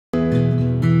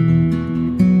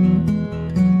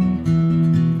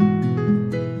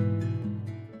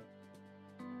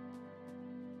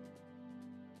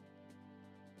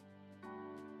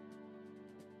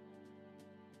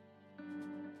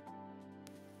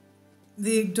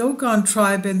the Dogon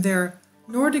tribe and their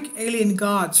Nordic alien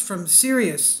gods from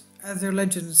Sirius, as their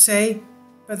legends say.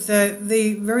 But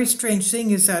the very strange thing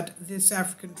is that this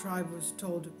African tribe was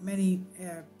told many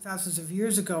thousands of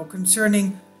years ago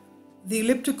concerning the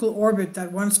elliptical orbit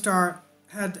that one star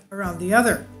had around the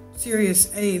other,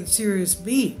 Sirius A and Sirius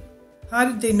B. How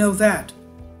did they know that?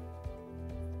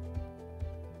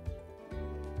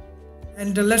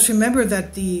 And let's remember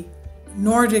that the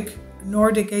Nordic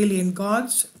alien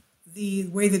gods, the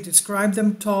way they described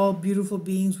them, tall, beautiful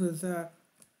beings with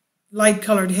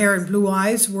light-colored hair and blue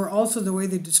eyes, were also the way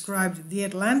they described the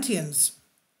Atlanteans.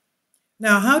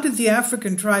 Now, how did the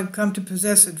African tribe come to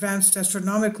possess advanced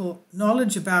astronomical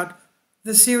knowledge about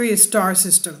the Sirius star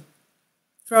system?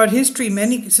 Throughout history,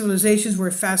 many civilizations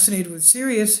were fascinated with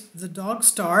Sirius, the dog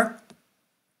star.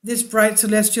 This bright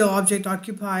celestial object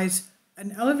occupies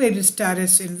an elevated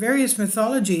status in various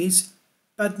mythologies,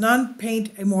 but none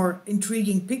paint a more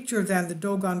intriguing picture than the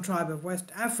Dogon tribe of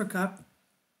West Africa.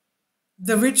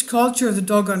 The rich culture of the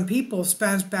Dogon people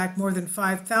spans back more than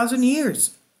 5,000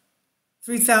 years,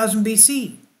 3000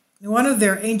 BC. One of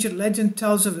their ancient legends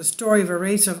tells of the story of a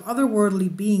race of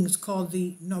otherworldly beings called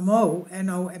the Nommo,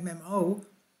 N-O-M-M-O,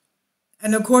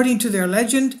 and according to their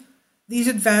legend, these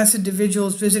advanced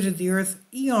individuals visited the earth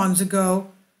eons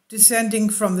ago, descending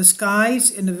from the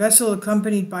skies in a vessel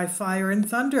accompanied by fire and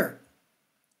thunder.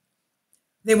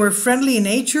 They were friendly in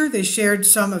nature. They shared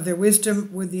some of their wisdom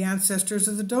with the ancestors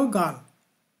of the Dogon.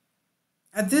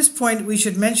 At this point, we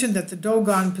should mention that the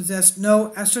Dogon possessed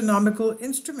no astronomical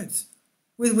instruments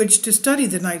with which to study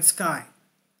the night sky.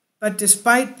 But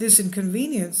despite this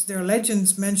inconvenience, their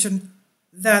legends mention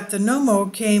that the Nommo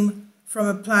came from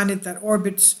a planet that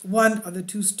orbits one of the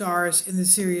two stars in the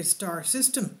Sirius star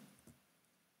system.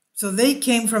 So they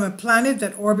came from a planet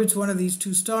that orbits one of these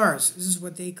two stars. This is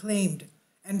what they claimed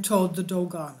and told the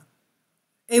Dogon.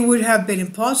 It would have been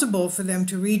impossible for them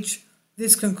to reach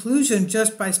this conclusion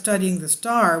just by studying the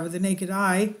star with the naked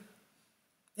eye.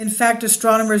 In fact,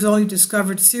 astronomers only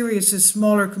discovered Sirius's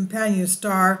smaller companion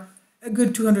star a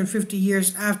good 250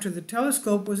 years after the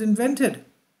telescope was invented.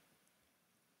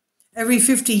 Every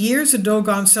 50 years, the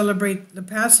Dogon celebrate the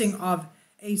passing of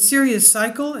a Sirius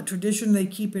cycle, a tradition they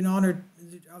keep in honor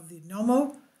of the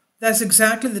Nommo. That's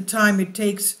exactly the time it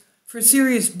takes for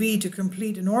Sirius B to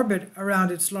complete an orbit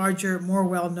around its larger, more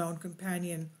well-known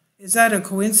companion. Is that a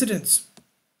coincidence?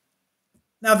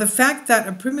 Now, the fact that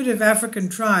a primitive African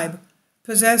tribe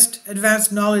possessed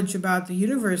advanced knowledge about the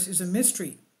universe is a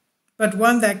mystery, but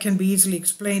one that can be easily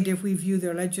explained if we view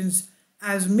their legends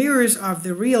as mirrors of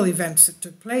the real events that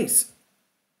took place.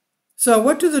 So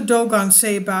what do the Dogon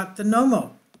say about the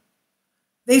Nommo?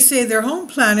 They say their home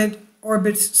planet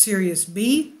orbits Sirius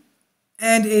B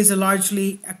and is a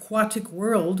largely aquatic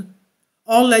world.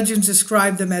 All legends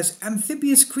describe them as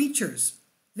amphibious creatures,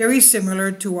 very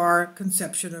similar to our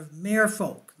conception of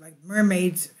merfolk, like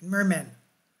mermaids and mermen.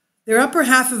 Their upper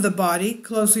half of the body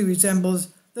closely resembles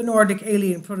the Nordic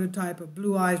alien prototype of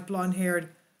blue-eyed, blonde-haired,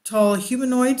 tall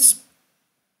humanoids.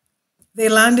 They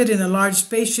landed in a large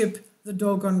spaceship the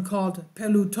Dogon called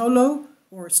Pelutolo,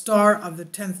 or Star of the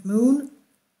 10th Moon.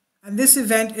 And this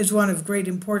event is one of great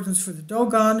importance for the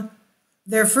Dogon,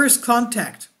 their first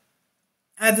contact.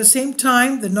 At the same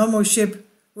time the Nommo ship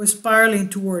was spiraling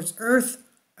towards Earth,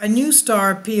 a new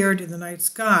star appeared in the night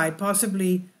sky,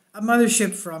 possibly a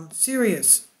mothership from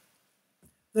Sirius.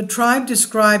 The tribe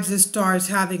describes this star as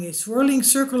having a swirling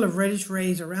circle of reddish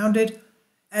rays around it,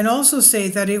 and also say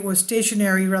that it was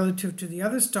stationary relative to the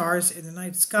other stars in the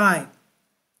night sky.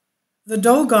 The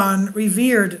Dogon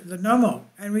revered the Nommo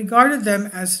and regarded them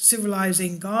as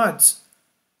civilizing gods.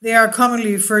 They are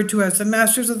commonly referred to as the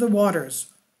masters of the waters,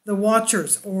 the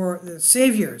watchers, or the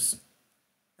saviors,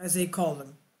 as they call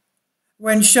them.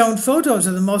 When shown photos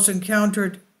of the most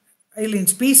encountered alien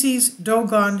species,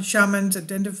 Dogon shamans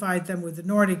identified them with the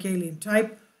Nordic alien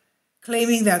type,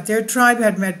 claiming that their tribe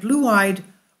had met blue-eyed,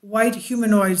 white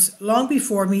humanoids long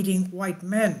before meeting white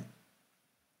men.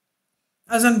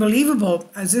 As unbelievable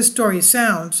as this story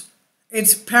sounds,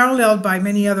 it's paralleled by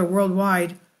many other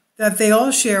worldwide that they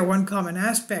all share one common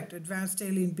aspect: advanced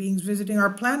alien beings visiting our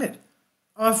planet,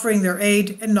 offering their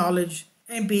aid and knowledge,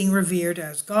 and being revered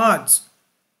as gods.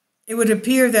 It would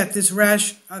appear that this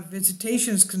rash of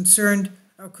visitations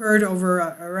occurred over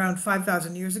around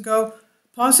 5,000 years ago,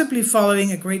 possibly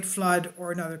following a great flood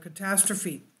or another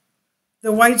catastrophe.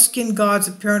 The white-skinned gods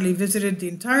apparently visited the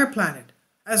entire planet,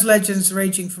 as legends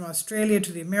ranging from Australia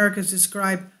to the Americas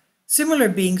describe similar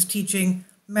beings teaching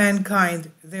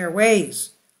mankind their ways.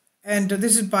 And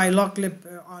this is by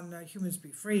Locklip on Humans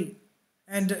Be Free.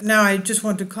 And now I just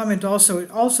want to comment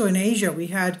also in Asia we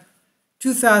had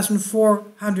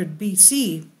 2400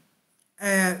 BC,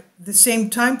 the same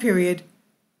time period,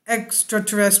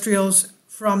 extraterrestrials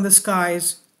from the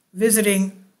skies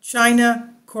visiting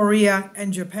China, Korea,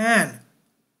 and Japan.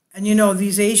 And you know,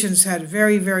 these Asians had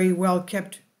very, very well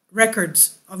kept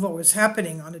records of what was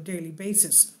happening on a daily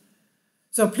basis.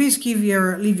 So please leave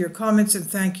your comments, and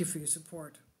thank you for your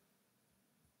support.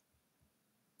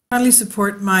 Kindly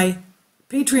support my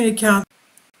Patreon account.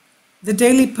 The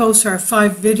daily posts are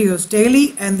 5 videos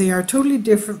daily, and they are totally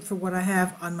different from what I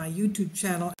have on my YouTube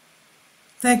channel.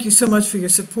 Thank you so much for your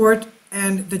support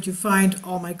and that you find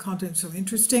all my content so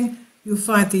interesting. You'll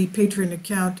find the Patreon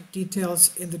account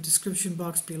details in the description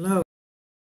box below.